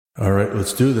All right,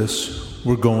 let's do this.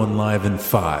 We're going live in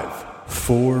 5,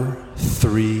 4,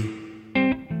 3.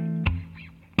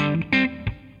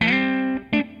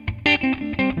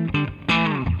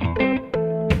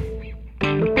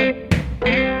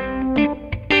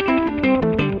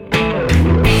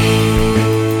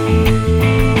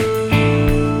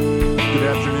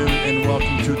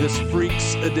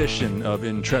 Edition of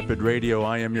Intrepid Radio.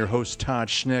 I am your host, Todd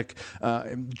Schnick.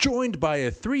 I'm joined by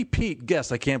a three-peat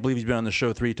guest. I can't believe he's been on the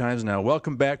show 3 times now.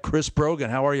 Welcome back, Chris Brogan.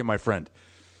 How are you, my friend?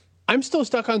 I'm still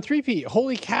stuck on three-peat.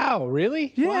 Holy cow,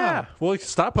 really? Yeah. Wow. Well,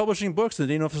 stop publishing books,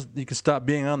 and you know if you can stop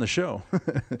being on the show.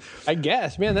 I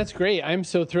guess. Man, that's great. I'm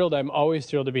so thrilled. I'm always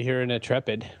thrilled to be here in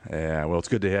Intrepid. Yeah, well, it's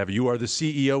good to have you. You are the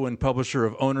CEO and publisher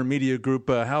of Owner Media Group.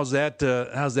 How's that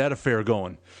affair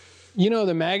going? You know,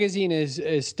 the magazine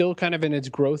is still kind of in its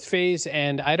growth phase,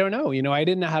 and I don't know. You know, I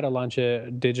didn't know how to launch a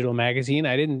digital magazine.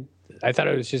 I thought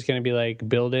it was just going to be like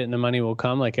build it and the money will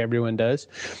come like everyone does.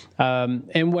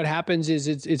 And what happens is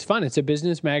it's fun. It's a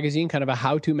business magazine, kind of a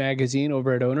how-to magazine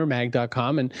over at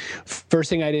ownermag.com. And first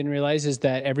thing I didn't realize is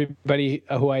that everybody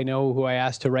who I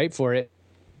asked to write for it,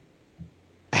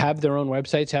 have their own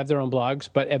websites, have their own blogs,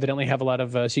 but evidently have a lot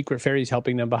of secret fairies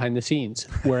helping them behind the scenes.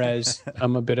 Whereas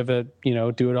I'm a bit of a,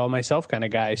 do it all myself kind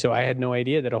of guy. So I had no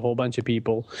idea that a whole bunch of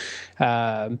people,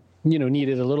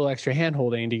 needed a little extra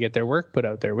hand-holding to get their work put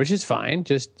out there, which is fine.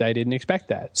 Just I didn't expect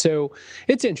that. So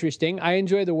it's interesting. I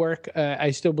enjoy the work.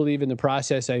 I still believe in the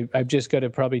process. I've just got to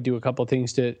probably do a couple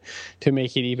things to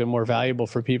make it even more valuable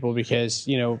for people because,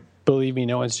 believe me,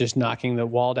 no one's just knocking the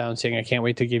wall down saying, I can't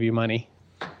wait to give you money.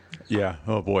 Yeah.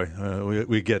 Oh, boy.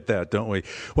 We get that, don't we?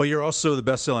 Well, you're also the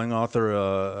best-selling author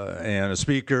and a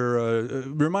speaker.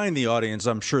 Remind the audience,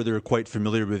 I'm sure they're quite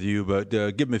familiar with you, but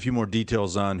give them a few more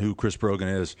details on who Chris Brogan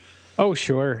is. Oh,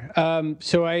 sure.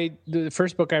 The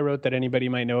first book I wrote that anybody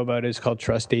might know about is called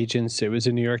Trust Agents. It was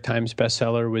a New York Times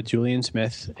bestseller with Julian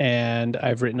Smith, and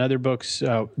I've written other books.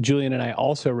 Julian and I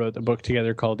also wrote a book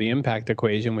together called The Impact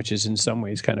Equation, which is in some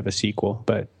ways kind of a sequel,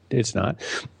 but it's not.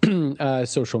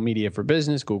 Social Media for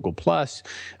Business, Google+.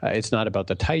 It's Not About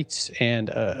the Tights, and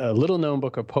a little-known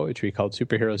book of poetry called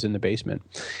Superheroes in the Basement.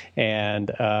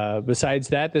 And besides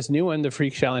that, this new one, The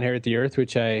Freak Shall Inherit the Earth,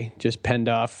 which I just penned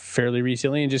off fairly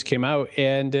recently and just came out.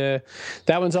 And that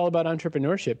one's all about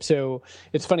entrepreneurship. So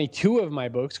it's funny, 2 of my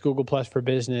books, Google+ for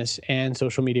Business and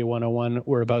Social Media 101,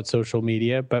 were about social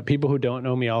media. But people who don't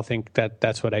know me all think that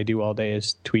that's what I do all day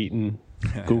is tweet and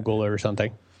Google or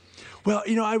something. Well,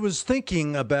 I was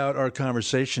thinking about our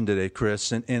conversation today,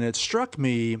 Chris, and it struck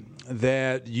me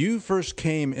that you first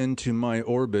came into my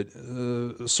orbit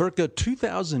circa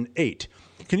 2008.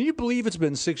 Can you believe it's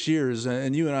been 6 years,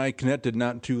 and you and I connected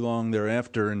not too long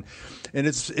thereafter, and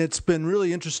it's been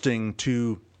really interesting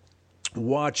to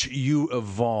watch you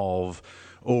evolve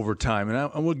over time,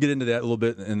 and I will get into that a little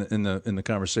bit in the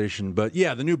conversation. But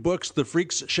yeah, the new books, The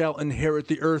Freaks Shall Inherit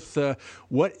the Earth.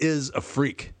 What is a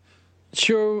freak?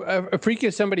 Sure. A freak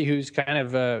is somebody who's kind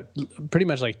of pretty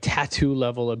much like tattoo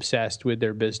level obsessed with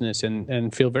their business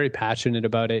and feel very passionate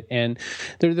about it. And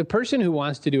they're the person who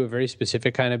wants to do a very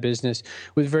specific kind of business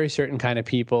with very certain kind of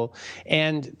people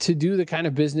and to do the kind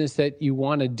of business that you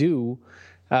want to do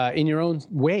in your own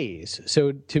ways.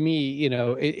 So to me,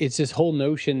 it's this whole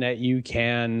notion that you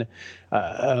can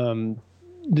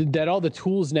that all the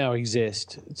tools now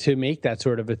exist to make that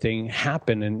sort of a thing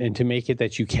happen and to make it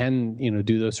that you can,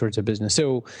 do those sorts of business.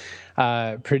 So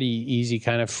pretty easy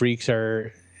kind of freaks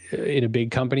are, in a big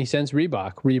company sense,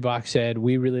 Reebok. Reebok said,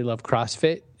 we really love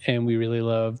CrossFit and we really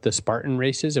love the Spartan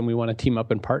races and we want to team up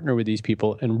and partner with these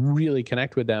people and really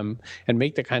connect with them and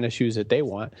make the kind of shoes that they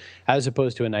want, as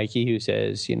opposed to a Nike who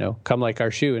says, come like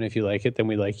our shoe and if you like it, then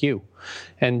we like you.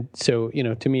 And so,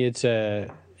 to me, it's a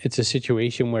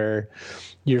situation where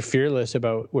you're fearless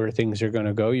about where things are going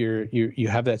to go. You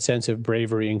have that sense of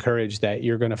bravery and courage that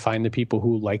you're going to find the people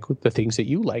who like the things that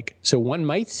you like. So one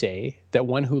might say that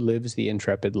one who lives the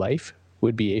intrepid life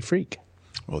would be a freak.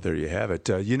 Well, there you have it.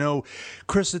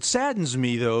 Chris, it saddens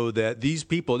me, though, that these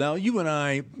people, now you and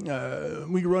I,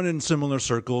 we run in similar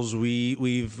circles.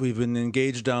 We've been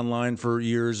engaged online for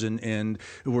years, and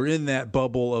we're in that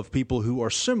bubble of people who are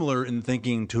similar in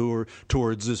thinking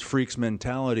towards this freak's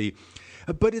mentality.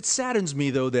 But it saddens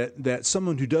me, though, that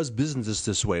someone who does business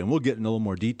this way, and we'll get in a little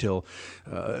more detail,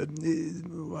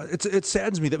 it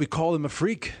saddens me that we call him a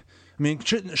freak. I mean,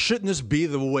 shouldn't this be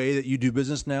the way that you do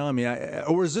business now? I mean,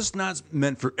 or is this not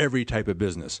meant for every type of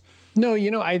business?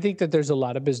 No, I think that there's a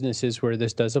lot of businesses where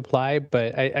this does apply,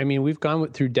 but I mean, we've gone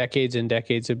through decades and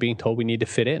decades of being told we need to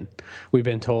fit in. We've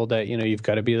been told that, you've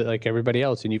got to be like everybody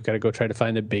else and you've got to go try to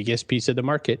find the biggest piece of the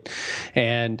market.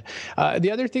 And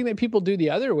the other thing that people do the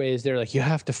other way is they're like, you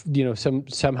have to,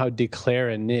 somehow declare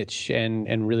a niche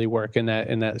and really work in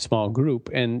that small group.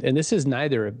 And this is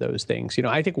neither of those things.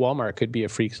 I think Walmart could be a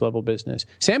freaks level business.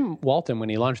 Sam Walton, when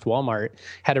he launched Walmart,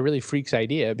 had a really freaks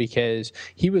idea because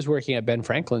he was working at Ben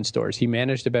Franklin's stores. He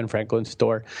managed a Ben Franklin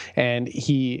store, and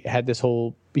he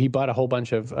bought a whole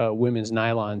bunch of women's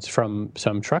nylons from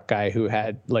some truck guy who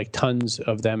had like tons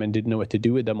of them and didn't know what to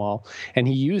do with them all. And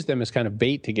he used them as kind of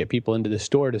bait to get people into the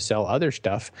store to sell other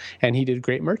stuff. And he did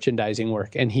great merchandising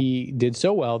work. And he did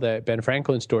so well that Ben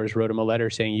Franklin stores wrote him a letter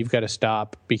saying, you've got to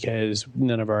stop because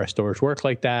none of our stores work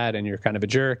like that. And you're kind of a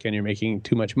jerk and you're making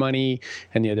too much money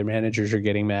and the other managers are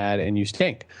getting mad and you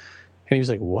stink. And he was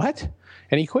like, what?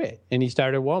 And he quit and he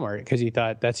started Walmart because he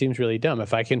thought that seems really dumb.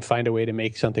 If I can find a way to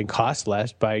make something cost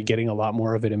less by getting a lot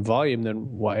more of it in volume,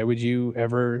 then why would you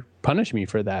ever punish me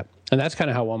for that? And that's kind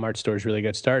of how Walmart stores really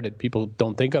got started. People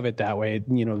don't think of it that way.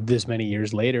 This many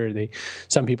years later,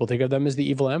 some people think of them as the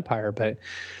evil empire, but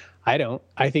I don't.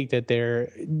 I think that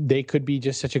they could be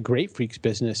just such a great freaks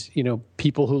business.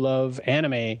 People who love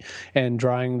anime and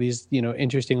drawing these,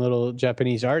 interesting little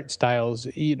Japanese art styles.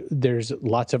 There's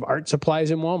lots of art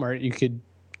supplies in Walmart. You could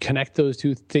connect those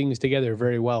two things together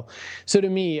very well. So to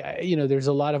me, there's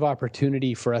a lot of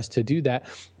opportunity for us to do that.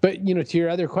 But, to your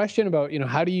other question about,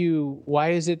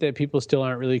 why is it that people still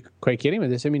aren't really quite getting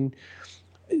with this? I mean,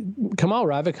 Kamal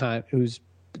Ravikant, who's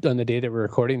on the day that we're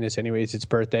recording this anyways, it's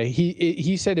birthday,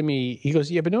 he said to me, he goes,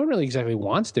 yeah, but no one really exactly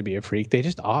wants to be a freak. They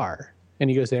just are. And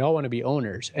he goes, they all want to be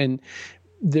owners. And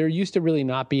there used to really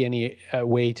not be any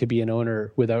way to be an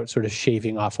owner without sort of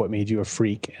shaving off what made you a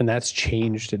freak. And that's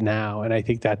changed now. And I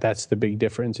think that that's the big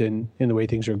difference in the way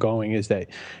things are going, is that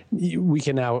we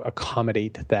can now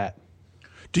accommodate that.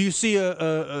 Do you see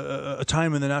a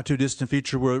time in the not-too-distant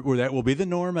future where that will be the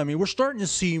norm? I mean, we're starting to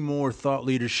see more thought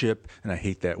leadership, and I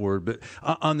hate that word, but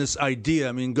on this idea.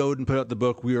 I mean, Godin put out the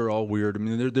book, We Are All Weird. I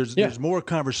mean, there's more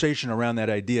conversation around that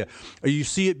idea. You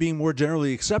see it being more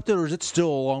generally accepted, or is it still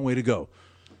a long way to go?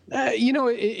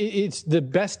 It's the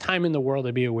best time in the world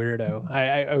to be a weirdo.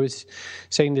 I was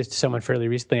saying this to someone fairly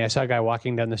recently. I saw a guy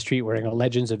walking down the street wearing a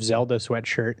Legends of Zelda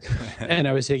sweatshirt. And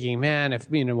I was thinking, man, if,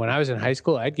 when I was in high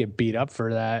school, I'd get beat up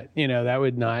for that. That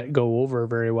would not go over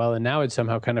very well. And now it's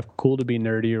somehow kind of cool to be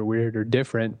nerdy or weird or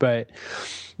different. But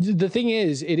the thing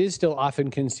is, it is still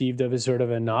often conceived of as sort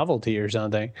of a novelty or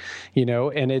something,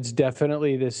 and it's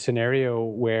definitely this scenario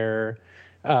where,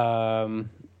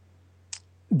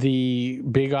 the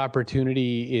big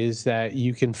opportunity is that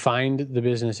you can find the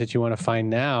business that you want to find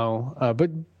now,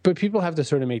 but people have to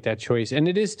sort of make that choice, and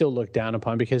it is still looked down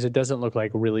upon because it doesn't look like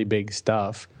really big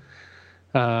stuff.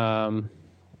 Well,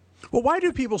 why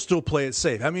do people still play it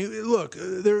safe? I mean, look,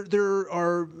 there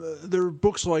are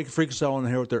books like Freak Cell and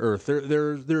Inherit the Earth.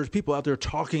 There's people out there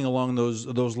talking along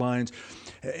those lines,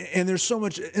 and there's so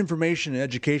much information and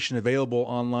education available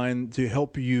online to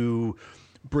help you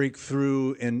break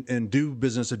through and do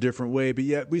business a different way, but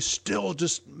yet we still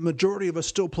majority of us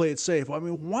still play it safe. Well, I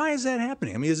mean, why is that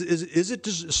happening? I mean, is it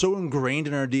just so ingrained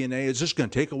in our DNA? It's just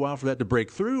going to take a while for that to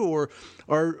break through, or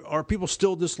are people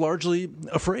still just largely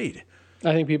afraid?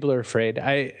 I think people are afraid.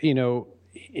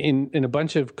 In a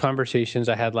bunch of conversations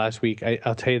I had last week,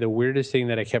 I'll tell you the weirdest thing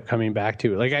that I kept coming back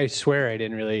to. Like, I swear I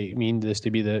didn't really mean this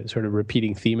to be the sort of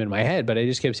repeating theme in my head, but I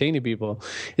just kept saying to people,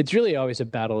 it's really always a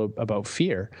battle about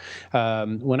fear.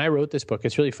 When I wrote this book,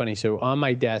 it's really funny. So on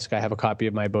my desk, I have a copy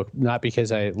of my book, not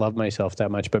because I love myself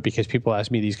that much, but because people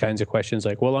ask me these kinds of questions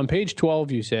like, well, on page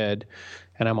 12, you said,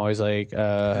 and I'm always like,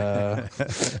 but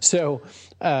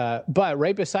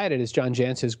right beside it is John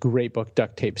Jance's great book,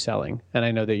 Duct Tape Selling. And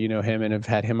I know that you know him and have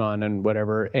had him on and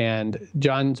whatever. And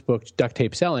John's book, Duct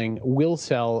Tape Selling, will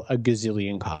sell a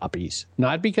gazillion copies.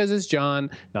 Not because it's John,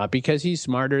 not because he's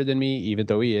smarter than me, even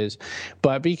though he is,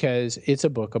 but because it's a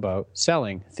book about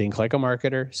selling. Think like a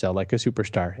marketer, sell like a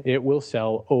superstar. It will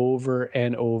sell over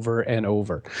and over and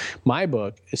over. My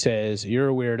book says, you're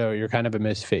a weirdo, you're kind of a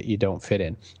misfit, you don't fit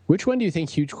in. Which one do you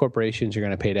think huge corporations are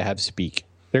going to pay to have speak?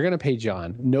 They're going to pay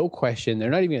John, no question. They're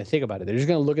not even going to think about it. They're just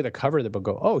going to look at the cover of the book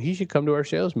and go, oh, he should come to our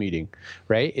sales meeting,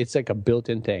 right? It's like a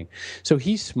built-in thing. So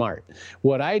he's smart.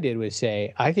 What I did was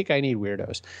say, I think I need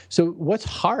weirdos. So what's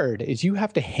hard is you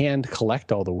have to hand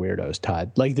collect all the weirdos,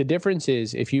 Todd. Like, the difference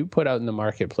is if you put out in the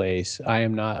marketplace, I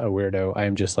am not a weirdo, I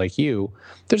am just like you,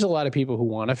 there's a lot of people who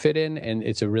want to fit in, and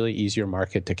it's a really easier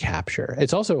market to capture.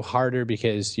 It's also harder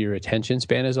because your attention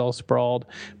span is all sprawled,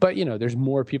 but, there's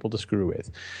more people to screw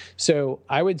with. So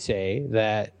I I would say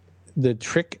that the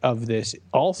trick of this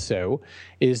also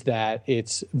is that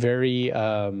it's very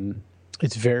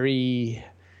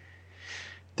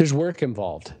there's work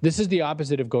involved. This is the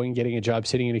opposite of getting a job,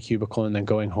 sitting in a cubicle, and then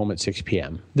going home at 6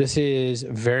 p.m. This is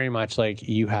very much like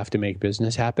you have to make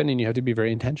business happen, and you have to be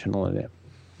very intentional in it.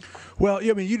 Well,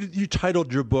 I mean, you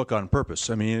titled your book on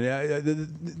purpose. I mean,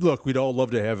 look, we'd all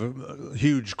love to have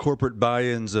huge corporate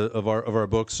buy-ins of our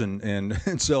books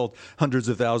and sell hundreds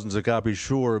of thousands of copies,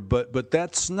 sure, but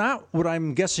that's not what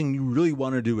I'm guessing you really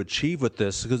wanted to achieve with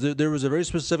this, because there was a very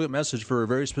specific message for a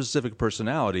very specific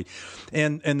personality,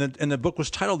 and the book was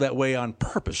titled that way on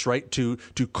purpose, right? To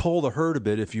cull the herd a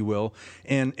bit, if you will,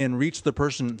 and reach the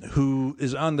person who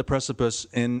is on the precipice,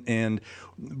 and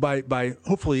by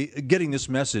hopefully getting this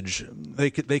message, they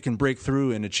can break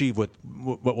through and achieve what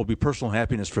will be personal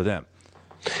happiness for them.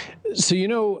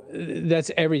 So,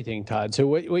 that's everything, Todd. So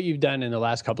what you've done in the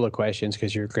last couple of questions,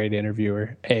 because you're a great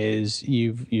interviewer, is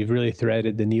you've really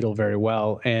threaded the needle very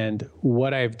well. And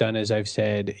what I've done is I've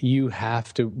said, you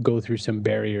have to go through some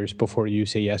barriers before you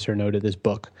say yes or no to this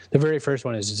book. The very first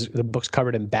one is the book's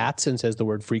covered in bats and says the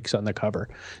word freaks on the cover.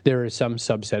 There is some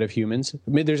subset of humans.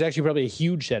 I mean, there's actually probably a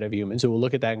huge set of humans who will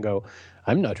look at that and go,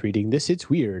 I'm not reading this, it's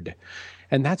weird.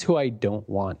 And that's who I don't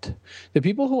want. The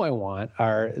people who I want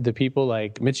are the people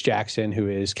like Mitch Jackson, who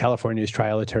is California's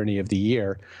trial attorney of the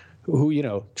year,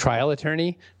 who, trial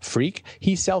attorney, freak,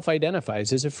 he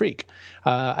self-identifies as a freak.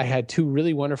 I had two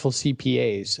really wonderful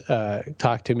CPAs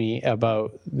talk to me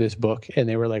about this book, and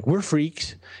they were like, we're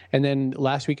freaks. And then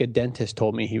last week, a dentist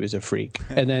told me he was a freak.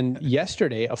 And then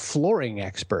yesterday, a flooring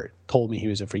expert told me he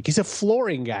was a freak. He's a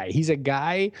flooring guy. He's a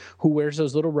guy who wears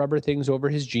those little rubber things over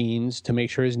his jeans to make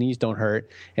sure his knees don't hurt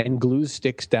and glues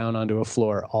sticks down onto a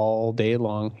floor all day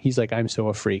long. He's like, I'm so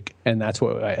a freak. And that's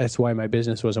why my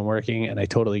business wasn't working, and I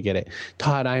totally get it.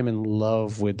 Todd, I'm in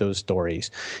love with those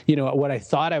stories. What I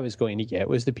thought I was going to get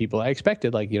was the people I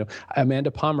expected. Like,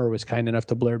 Amanda Palmer was kind enough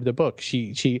to blurb the book.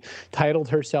 She titled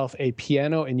herself a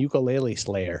piano and ukulele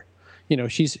slayer.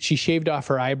 She shaved off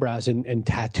her eyebrows and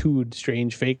tattooed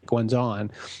strange fake ones on.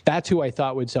 That's who I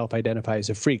thought would self-identify as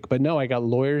a freak. But no, I got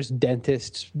lawyers,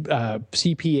 dentists,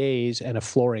 CPAs, and a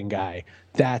flooring guy.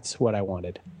 That's what I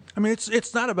wanted. I mean,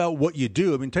 it's not about what you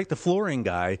do. I mean, take the flooring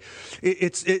guy.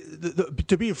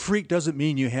 To be a freak doesn't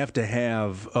mean you have to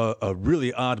have a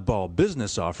really oddball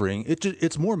business offering.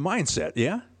 It's more mindset,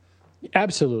 yeah?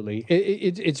 Absolutely.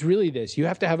 It's really this. You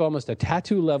have to have almost a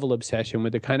tattoo level obsession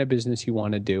with the kind of business you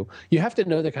want to do. You have to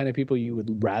know the kind of people you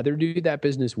would rather do that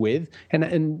business with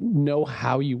and know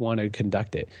how you want to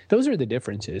conduct it. Those are the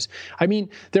differences. I mean,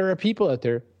 there are people out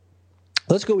there.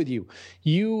 Let's go with you.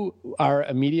 You are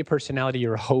a media personality,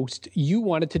 you're a host. You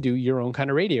wanted to do your own kind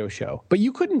of radio show, but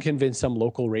you couldn't convince some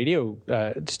local radio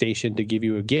station to give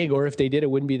you a gig, or if they did, it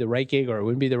wouldn't be the right gig, or it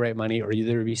wouldn't be the right money, or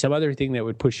there would be some other thing that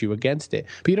would push you against it.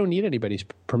 But you don't need anybody's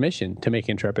permission to make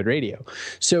Intrepid Radio.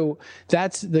 So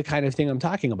that's the kind of thing I'm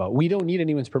talking about. We don't need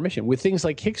anyone's permission. With things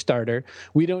like Kickstarter,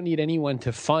 we don't need anyone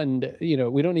to fund, we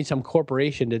don't need some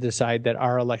corporation to decide that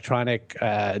our electronic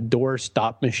door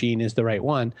stop machine is the right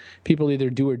one. People either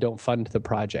do or don't fund the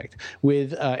project.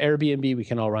 With Airbnb, we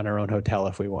can all run our own hotel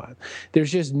if we want.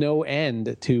 There's just no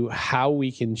end to how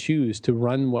we can choose to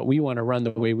run what we want to run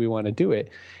the way we want to do it,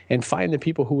 and find the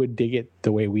people who would dig it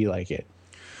the way we like it.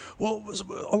 Well,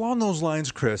 along those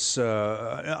lines, Chris,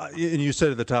 and you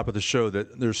said at the top of the show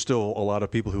that there's still a lot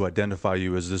of people who identify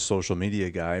you as this social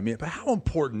media guy. I mean, but how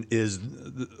important is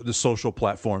the social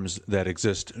platforms that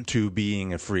exist to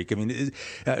being a freak? I mean,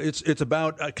 it's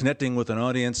about connecting with an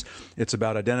audience. It's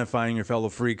about identifying your fellow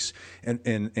freaks and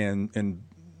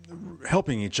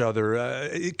helping each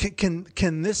other.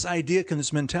 Can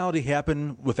this mentality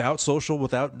happen without social,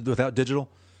 without digital?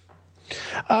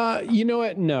 You know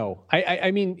what? No.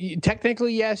 I mean,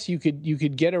 technically, yes, you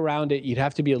could get around it. You'd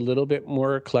have to be a little bit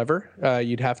more clever.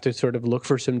 You'd have to sort of look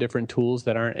for some different tools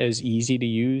that aren't as easy to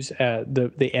use.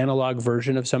 The analog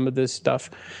version of some of this stuff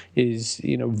is,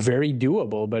 very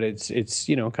doable, but it's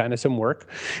kind of some work.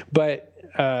 But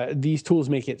these tools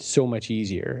make it so much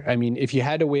easier. I mean, if you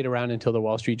had to wait around until the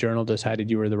Wall Street Journal decided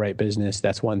you were the right business,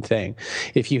 that's one thing.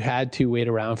 If you had to wait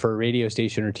around for a radio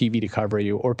station or TV to cover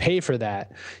you or pay for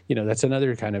that, that's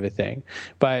another kind of a thing.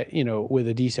 But, with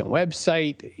a decent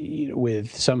website,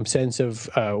 with some sense of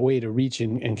way to reach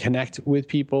and connect with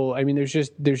people, I mean,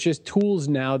 there's just tools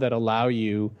now that allow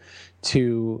you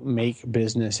to make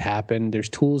business happen. There's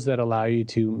tools that allow you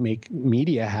to make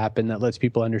media happen that lets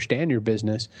people understand your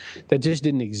business that just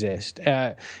didn't exist.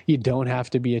 You don't have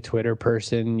to be a Twitter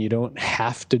person. You don't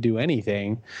have to do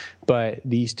anything. But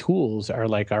these tools are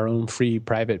like our own free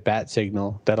private bat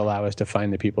signal that allow us to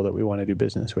find the people that we want to do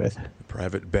business with.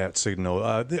 Private bat signal.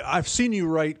 I've seen you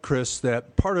write, Chris,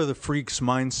 that part of the freak's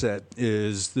mindset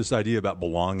is this idea about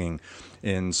belonging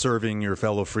and serving your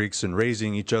fellow freaks and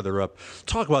raising each other up.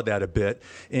 Talk about that a bit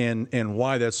and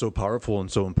why that's so powerful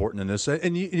and so important in this.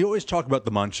 And you always talk about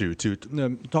the Manchu, too.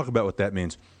 Talk about what that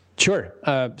means. Sure.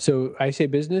 So I say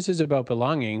business is about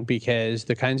belonging because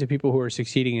the kinds of people who are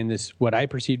succeeding in this, what I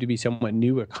perceive to be somewhat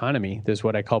new economy, this is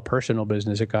what I call personal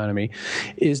business economy,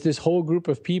 is this whole group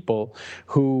of people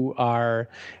who are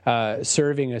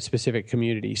serving a specific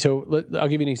community. So I'll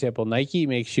give you an example. Nike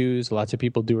makes shoes. Lots of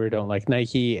people do or don't like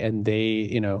Nike, and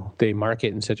they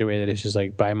market in such a way that it's just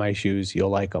like, buy my shoes, you'll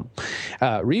like them.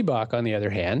 Reebok, on the other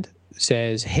hand,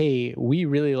 says, hey, we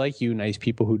really like you nice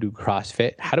people who do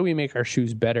CrossFit. How do we make our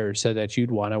shoes better so that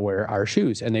you'd want to wear our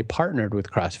shoes? And they partnered with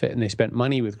CrossFit, and they spent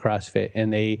money with CrossFit,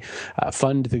 and they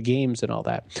fund the games and all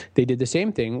that. They did the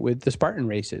same thing with the Spartan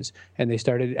races, and they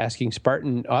started asking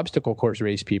Spartan obstacle course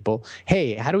race people,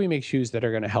 hey, how do we make shoes that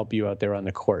are going to help you out there on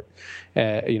the court,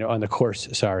 on the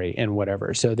course, and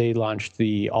whatever. So they launched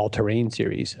the All-Terrain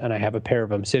series, and I have a pair of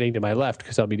them sitting to my left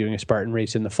because I'll be doing a Spartan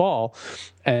race in the fall,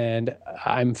 and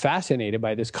I'm fascinated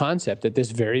by this concept that this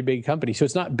very big company, so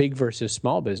it's not big versus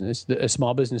small business. A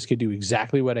small business could do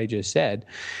exactly what I just said,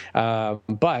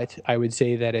 but I would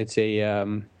say that it's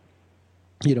a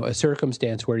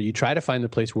circumstance where you try to find the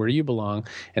place where you belong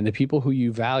and the people who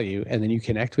you value, and then you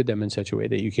connect with them in such a way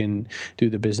that you can do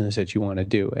the business that you want to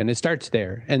do. And it starts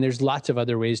there. And there's lots of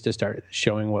other ways to start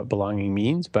showing what belonging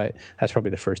means, but that's probably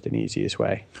the first and easiest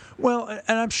way. Well,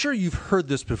 and I'm sure you've heard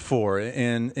this before,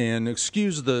 and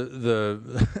excuse the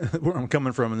where I'm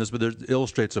coming from in this, but it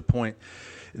illustrates a point.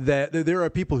 That there are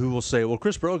people who will say, well,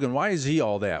 Chris Brogan, why is he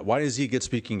all that? Why does he get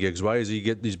speaking gigs? Why does he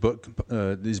get these book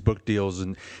deals?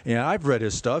 And I've read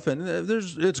his stuff, and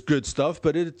it's good stuff,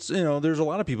 but it's there's a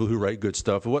lot of people who write good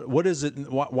stuff. What is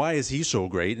it? Why is he so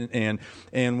great? And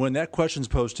when that question's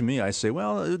posed to me, I say,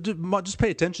 well, just pay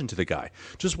attention to the guy.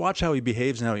 Just watch how he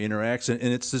behaves and how he interacts. And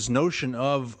it's this notion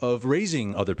of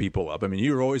raising other people up. I mean,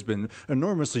 you've always been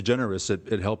enormously generous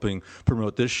at helping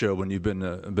promote this show when you've been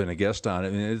a guest on it.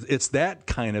 I mean, it's that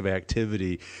kind of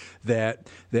activity that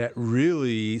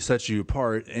really sets you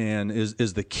apart and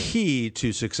is the key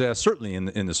to success, certainly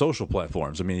in the social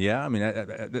platforms. I mean,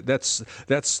 that's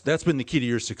been the key to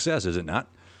your success, is it not?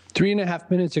 3.5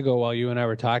 minutes ago, while you and I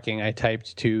were talking, I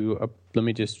typed to, let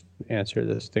me just answer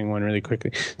this thing one really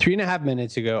quickly. 3.5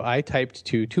 minutes ago, I typed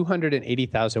to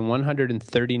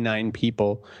 280,139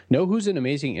 people. Know who's an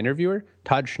amazing interviewer?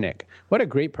 Todd Schnick. What a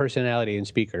great personality and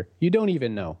speaker. You don't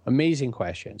even know. Amazing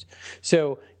questions.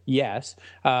 So yes,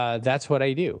 that's what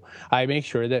I do. I make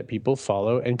sure that people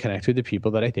follow and connect with the people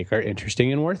that I think are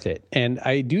interesting and worth it. And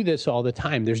I do this all the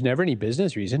time. There's never any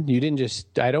business reason.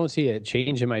 I don't see a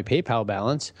change in my PayPal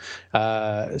balance.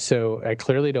 So I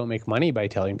clearly don't make money by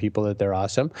telling people that they're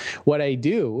awesome. What I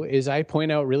do is I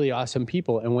point out really awesome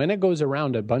people. And when it goes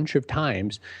around a bunch of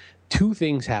times, two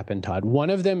things happen, Todd. One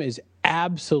of them is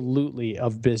absolutely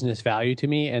of business value to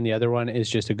me, and the other one is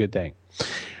just a good thing.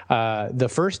 The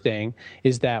first thing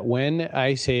is that when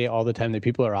I say all the time that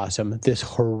people are awesome, this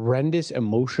horrendous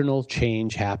emotional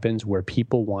change happens where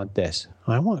people want this.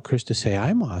 I want Chris to say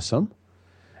I'm awesome.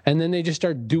 And then they just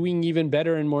start doing even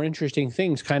better and more interesting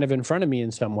things kind of in front of me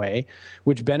in some way,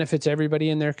 which benefits everybody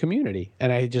in their community.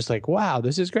 And I just like, wow,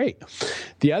 this is great.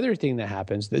 The other thing that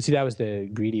happens, see, that was the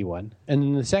greedy one. And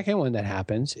then the second one that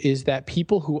happens is that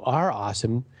people who are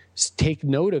awesome take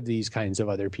note of these kinds of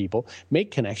other people, make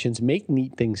connections, make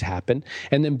neat things happen,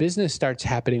 and then business starts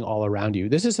happening all around you.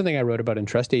 This is something I wrote about in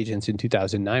Trust Agents in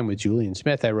 2009 with Julian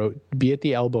Smith. I wrote, be at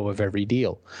the elbow of every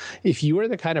deal. If you are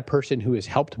the kind of person who has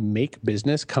helped make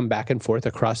business come back and forth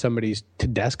across somebody's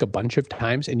desk a bunch of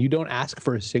times and you don't ask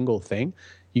for a single thing,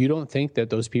 you don't think that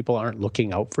those people aren't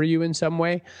looking out for you in some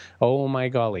way? Oh my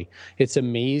golly. It's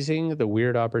amazing the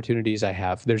weird opportunities I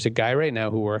have. There's a guy right now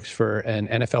who works for an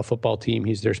NFL football team.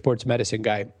 He's their sports medicine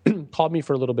guy. Called me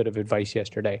for a little bit of advice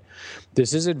yesterday.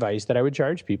 This is advice that I would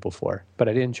charge people for, but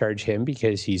I didn't charge him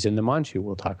because he's in the Manchu.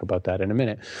 We'll talk about that in a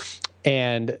minute.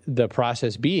 And the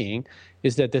process being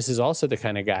is that this is also the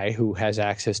kind of guy who has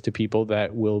access to people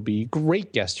that will be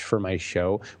great guests for my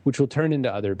show, which will turn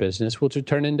into other business, which will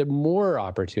turn into more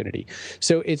opportunity.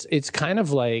 So it's kind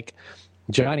of like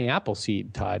Johnny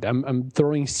Appleseed, Todd. I'm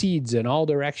throwing seeds in all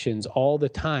directions all the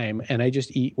time, and I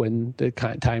just eat when the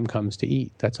time comes to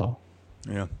eat. That's all.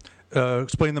 Yeah.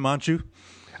 Explain the manchu.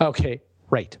 Okay.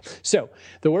 Right. So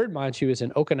the word manchu is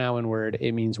an Okinawan word.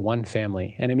 It means one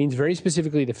family, and it means very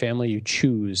specifically the family you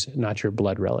choose, not your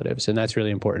blood relatives. And that's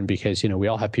really important because, we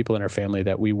all have people in our family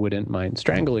that we wouldn't mind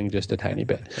strangling just a tiny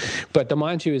bit. But the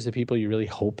manchu is the people you really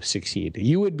hope succeed.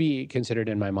 You would be considered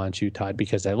in my manchu, Todd,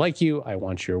 because I like you. I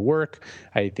want your work.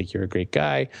 I think you're a great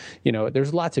guy.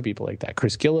 There's lots of people like that.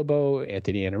 Chris Guillebeau,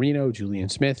 Anthony Iannarino, Julian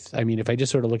Smith. I mean, if I just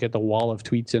sort of look at the wall of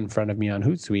tweets in front of me on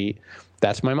Hootsuite,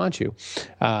 that's my manchu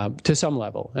to some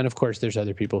level. And of course, there's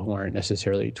other people who aren't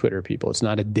necessarily Twitter people. It's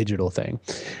not a digital thing.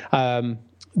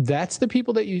 That's the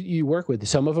people that you work with.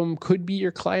 Some of them could be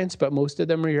your clients, but most of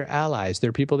them are your allies.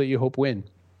 They're people that you hope win.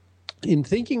 In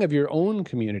thinking of your own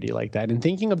community like that, and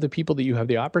thinking of the people that you have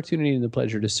the opportunity and the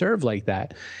pleasure to serve like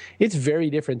that, it's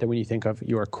very different than when you think of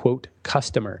your, quote,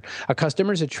 customer. A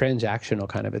customer is a transactional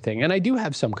kind of a thing. And I do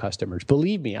have some customers.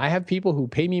 Believe me, I have people who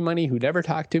pay me money who never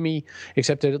talk to me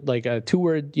except like a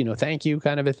two-word, thank you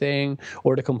kind of a thing,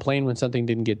 or to complain when something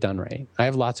didn't get done right. I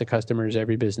have lots of customers.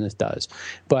 Every business does.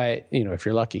 But, if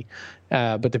you're lucky.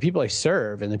 But the people I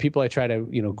serve and the people I try to,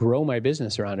 grow my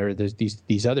business around are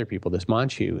these other people, this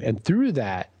manchu. And through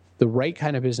that, the right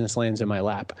kind of business lands in my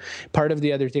lap. Part of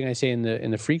the other thing I say in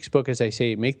the Freaks book is I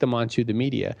say, make the manchu the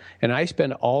media. And I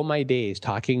spend all my days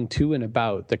talking to and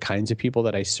about the kinds of people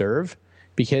that I serve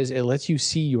because it lets you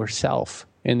see yourself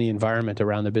in the environment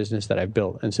around the business that I've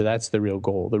built. And so that's the real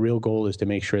goal. The real goal is to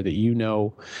make sure that you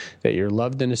know that you're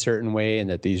loved in a certain way and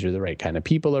that these are the right kind of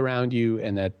people around you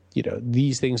and that,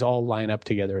 these things all line up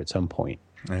together at some point.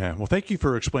 Yeah. Well, thank you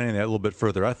for explaining that a little bit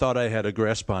further. I thought I had a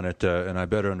grasp on it, and I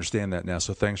better understand that now,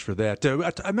 so thanks for that.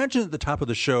 I mentioned at the top of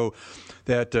the show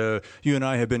that you and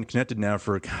I have been connected now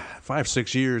for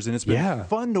 5-6 years, and it's been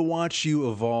fun to watch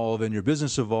you evolve and your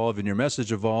business evolve and your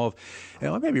message evolve.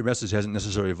 And maybe your message hasn't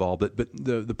necessarily evolved, but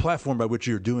the platform by which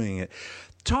you're doing it.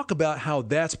 Talk about how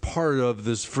that's part of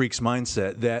this Freaks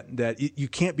mindset, that you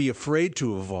can't be afraid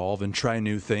to evolve and try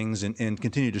new things and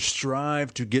continue to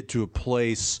strive to get to a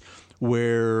place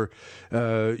where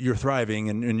you're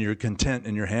thriving and you're content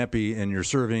and you're happy and you're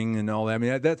serving and all that. I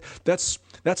mean,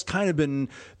 that's kind of been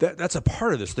that's a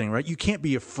part of this thing, right? You can't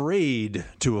be afraid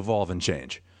to evolve and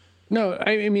change. No,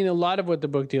 I mean, a lot of what the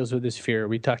book deals with is fear.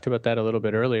 We talked about that a little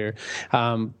bit earlier.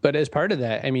 But as part of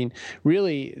that, I mean,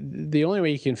 really, the only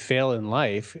way you can fail in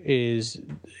life is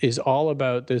all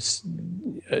about this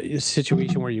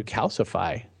situation where you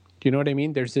calcify. Do you know what I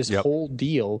mean? There's this whole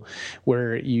deal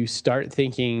where you start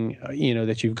thinking,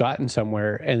 that you've gotten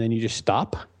somewhere and then you just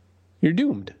stop. You're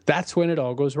doomed. That's when it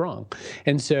all goes wrong.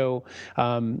 And so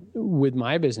with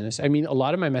my business, I mean, a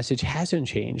lot of my message hasn't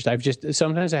changed.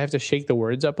 Sometimes I have to shake the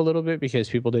words up a little bit because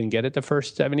people didn't get it the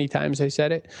first 70 times I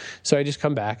said it. So I just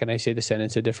come back and I say the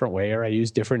sentence a different way, or I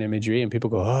use different imagery and people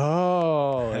go,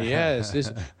 oh,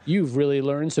 yes, you've really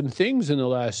learned some things in the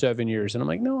last 7 years. And I'm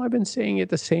like, no, I've been saying it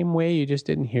the same way. You just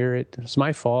didn't hear it. It's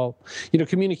my fault.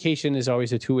 Communication is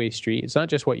always a two-way street. It's not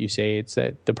just what you say. It's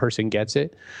that the person gets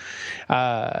it.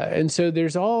 And so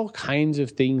there's all kinds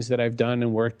of things that I've done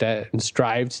and worked at and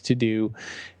strived to do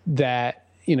that,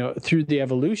 through the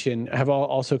evolution have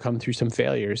also come through some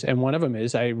failures. And one of them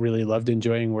is I really loved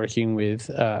enjoying working with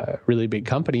really big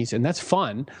companies, and that's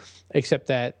fun, except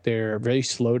that they're very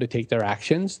slow to take their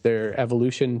actions. Their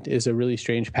evolution is a really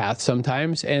strange path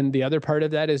sometimes. And the other part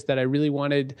of that is that I really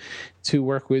wanted to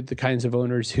work with the kinds of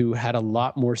owners who had a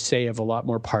lot more say of a lot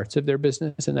more parts of their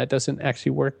business, and that doesn't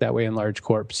actually work that way in large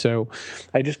corps. So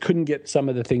I just couldn't get some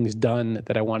of the things done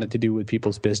that I wanted to do with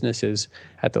people's businesses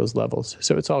at those levels.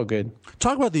 So it's all good.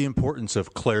 Talk about the importance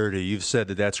of clarity. You've said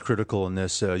that that's critical in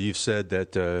this. You've said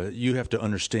that you have to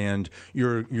understand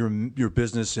your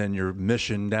business and your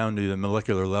mission down to the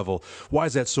molecular level. Why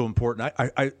is that so important?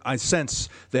 I sense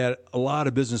that a lot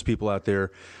of business people out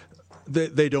there,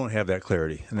 they don't have that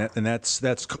clarity, and that's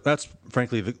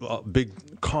frankly the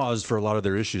big cause for a lot of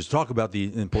their issues. Talk about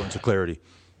the importance of clarity.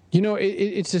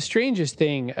 It's the strangest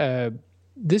thing.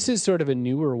 This is sort of a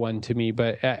newer one to me,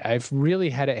 but I've really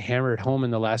had it hammered home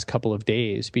in the last couple of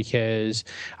days because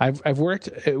I've worked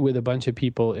with a bunch of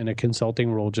people in a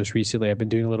consulting role just recently. I've been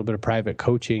doing a little bit of private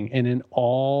coaching, and in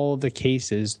all the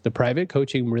cases, the private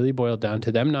coaching really boiled down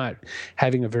to them not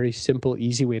having a very simple,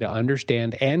 easy way to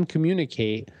understand and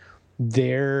communicate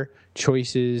their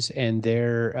choices and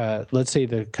their, let's say,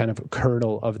 the kind of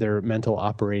kernel of their mental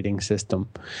operating system,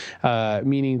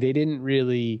 meaning they didn't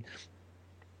really...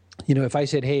 if I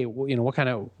said, hey, what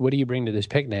do you bring to this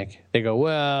picnic? They go,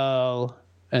 well,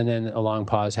 and then a long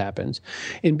pause happens.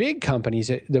 In big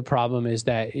companies, the problem is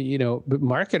that,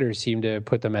 marketers seem to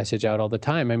put the message out all the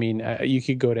time. I mean, you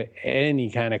could go to any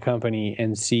kind of company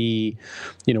and see,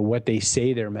 what they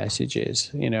say their message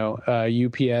is.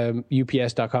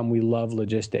 UPS.com, we love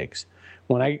logistics.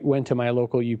 When I went to my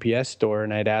local UPS store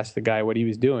and I'd asked the guy what he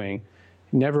was doing,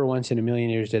 never once in a million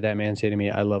years did that man say to me,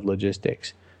 I love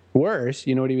logistics. Worse,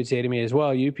 you know what he would say to me as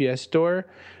well? UPS store,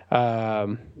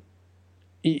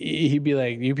 he'd be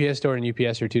like, UPS store and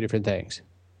UPS are two different things.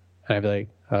 And I'd be like,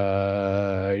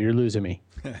 you're losing me.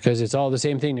 Because it's all the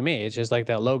same thing to me. It's just like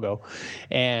that logo.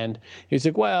 And he's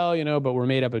like, well, but we're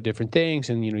made up of different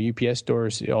things. And, UPS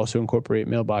stores also incorporate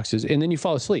mailboxes. And then you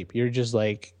fall asleep. You're just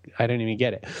like, I don't even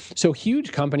get it. So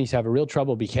huge companies have a real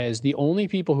trouble because the only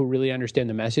people who really understand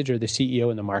the message are the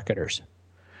CEO and the marketers.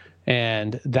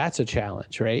 And that's a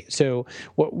challenge, right? So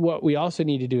what we also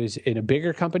need to do is, in a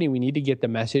bigger company, we need to get the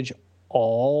message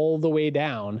all the way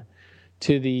down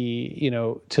to the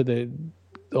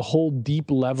whole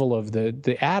deep level of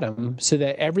the atom, so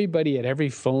that everybody at every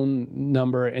phone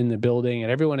number in the building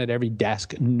and everyone at every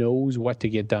desk knows what to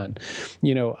get done.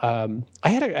 This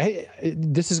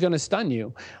is going to stun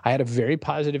you. I had a very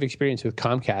positive experience with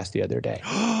Comcast the other day.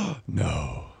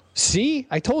 No. See,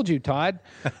 I told you, Todd.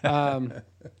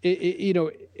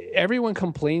 Everyone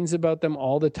complains about them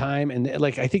all the time, and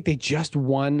I think they just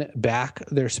won back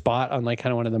their spot on kind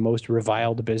of one of the most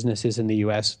reviled businesses in the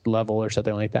U.S. level or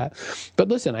something like that. But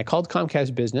listen, I called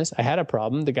Comcast Business. I had a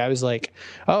problem. The guy was like,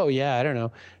 "Oh yeah, I don't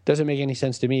know, doesn't make any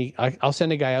sense to me. I'll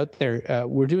send a guy out there.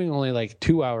 We're doing only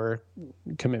 2-hour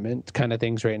commitment kind of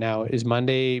things right now. Is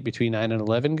Monday between 9 and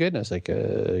 11 good?" And I was like,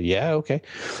 "Yeah, okay."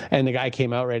 And the guy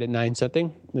came out right at 9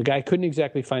 something. The guy couldn't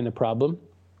exactly find the problem.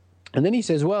 And then he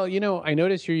says, well, I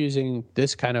noticed you're using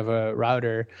this kind of a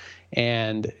router,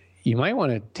 and you might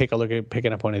want to take a look at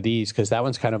picking up one of these, because that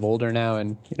one's kind of older now,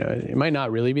 and it might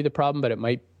not really be the problem, but it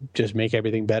might just make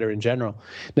everything better in general.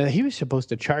 Now, he was supposed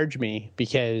to charge me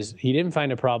because he didn't find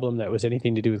a problem that was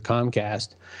anything to do with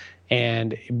Comcast.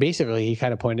 And basically, he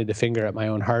kind of pointed the finger at my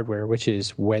own hardware, which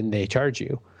is when they charge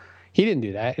you. He didn't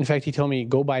do that. In fact, he told me,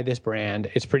 go buy this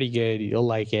brand. It's pretty good. You'll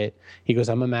like it. He goes,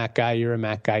 I'm a Mac guy. You're a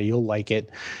Mac guy. You'll like it.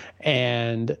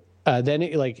 And then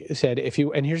it said,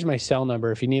 and here's my cell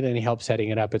number. If you need any help setting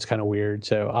it up, it's kind of weird,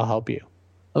 so I'll help you.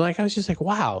 I was just like,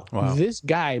 wow, this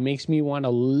guy makes me want to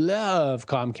love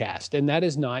Comcast. And that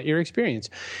is not your experience.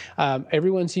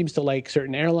 Everyone seems to like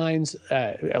certain airlines.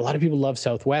 A lot of people love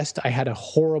Southwest. I had a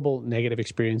horrible negative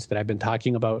experience that I've been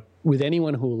talking about with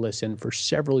anyone who will listen for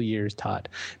several years, Todd,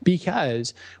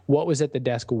 because what was at the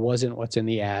desk wasn't what's in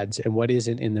the ads and what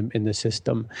isn't in the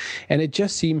system. And it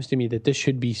just seems to me that this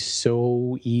should be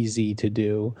so easy to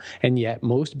do. And yet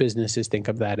most businesses think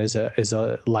of that as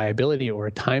a liability or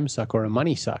a time suck or a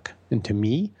money suck. And to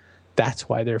me, that's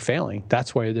why they're failing.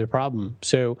 That's why they're a problem.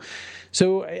 So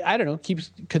I don't know, keep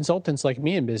consultants like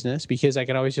me in business, because I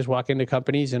can always just walk into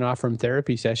companies and offer them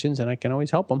therapy sessions, and I can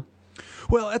always help them.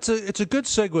 Well, it's a good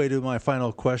segue to my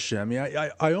final question. I mean,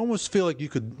 I almost feel like you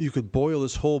could boil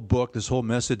this whole book, this whole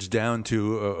message down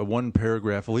to a one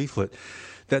paragraph leaflet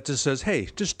that just says, hey,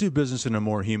 just do business in a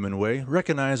more human way.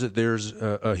 Recognize that there's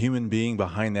a human being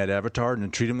behind that avatar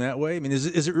and treat him that way. I mean,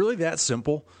 is it really that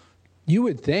simple? You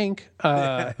would think.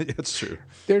 That's true.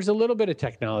 There's a little bit of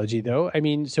technology, though. I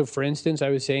mean, so for instance, I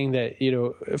was saying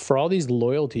that, for all these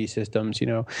loyalty systems,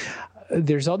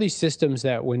 there's all these systems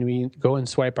that when we go and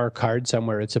swipe our card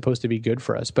somewhere, it's supposed to be good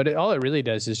for us. But all it really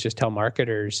does is just tell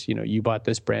marketers, you bought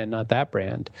this brand, not that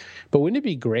brand. But wouldn't it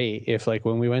be great if,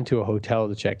 when we went to a hotel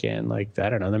to check in, I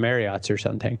don't know, the Marriott's or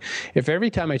something, if every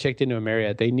time I checked into a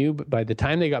Marriott, they knew by the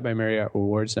time they got my Marriott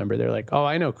rewards number, they're like, oh,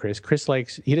 I know Chris. Chris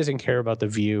he doesn't care about the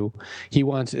view. He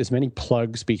wants as many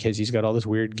plugs because he's got all this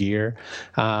weird gear.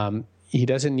 He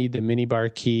doesn't need the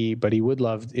minibar key, but he would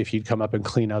love if you'd come up and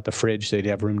clean out the fridge so he'd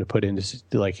have room to put in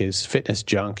his fitness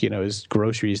junk, his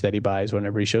groceries that he buys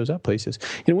whenever he shows up places.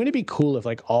 Wouldn't it be cool if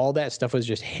all that stuff was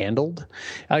just handled?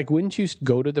 Wouldn't you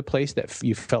go to the place that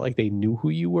you felt like they knew who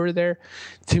you were there?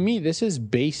 To me, this is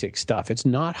basic stuff. It's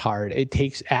not hard. It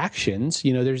takes actions.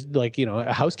 There's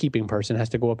a housekeeping person has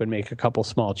to go up and make a couple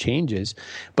small changes,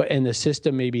 and the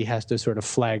system maybe has to sort of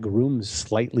flag rooms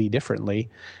slightly differently.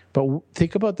 But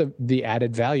think about the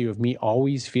added value of me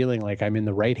always feeling like I'm in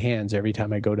the right hands every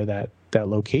time I go to that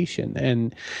location.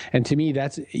 And to me,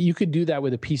 you could do that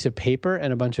with a piece of paper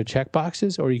and a bunch of check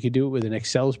boxes, or you could do it with an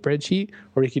Excel spreadsheet,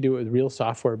 or you could do it with real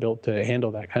software built to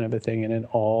handle that kind of a thing. And in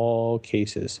all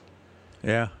cases,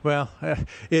 Yeah, well,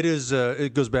 it is.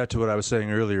 It goes back to what I was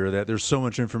saying earlier, that there's so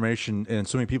much information and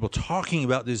so many people talking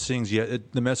about these things,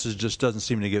 yet the message just doesn't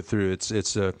seem to get through.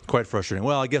 It's quite frustrating.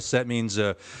 Well, I guess that means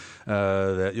that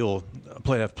you'll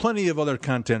have plenty of other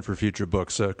content for future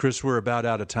books. Chris, we're about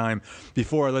out of time.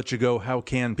 Before I let you go, how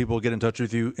can people get in touch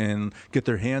with you and get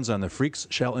their hands on The Freaks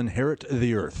Shall Inherit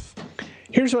the Earth?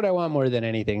 Here's what I want more than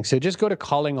anything. So just go to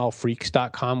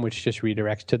callingallfreaks.com, which just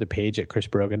redirects to the page at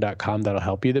chrisbrogan.com. That'll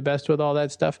help you the best with all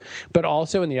that stuff. But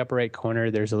also in the upper right corner,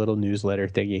 there's a little newsletter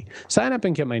thingy. Sign up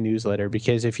and get my newsletter,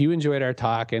 because if you enjoyed our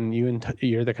talk and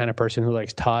you're the kind of person who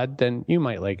likes Todd, then you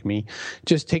might like me.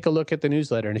 Just take a look at the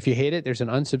newsletter. And if you hate it, there's an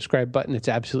unsubscribe button. It's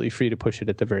absolutely free to push it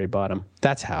at the very bottom.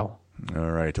 That's how.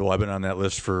 All right. Well, I've been on that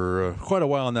list for quite a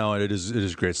while now, and it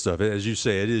is great stuff. As you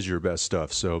say, it is your best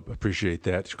stuff, so appreciate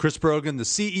that. Chris Brogan, the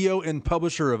CEO and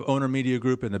publisher of Owner Media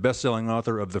Group and the best-selling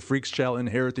author of The Freaks Shall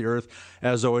Inherit the Earth.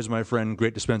 As always, my friend,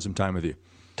 great to spend some time with you.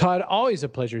 Todd, always a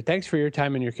pleasure. Thanks for your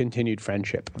time and your continued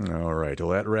friendship. All right.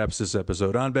 Well, that wraps this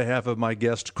episode. On behalf of my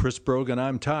guest, Chris Brogan,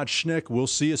 I'm Todd Schnick. We'll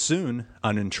see you soon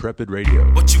on Intrepid Radio.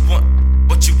 What you want?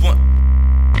 What you want?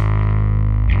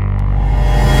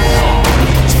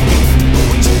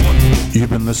 You've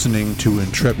been listening to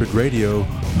Intrepid Radio,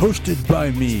 hosted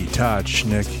by me, Todd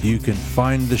Schnick. You can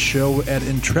find the show at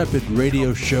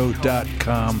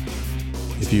intrepidradioshow.com.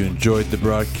 If you enjoyed the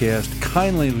broadcast,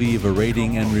 kindly leave a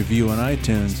rating and review on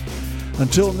iTunes.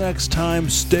 Until next time,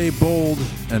 stay bold,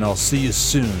 and I'll see you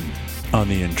soon on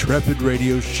the Intrepid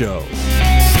Radio Show.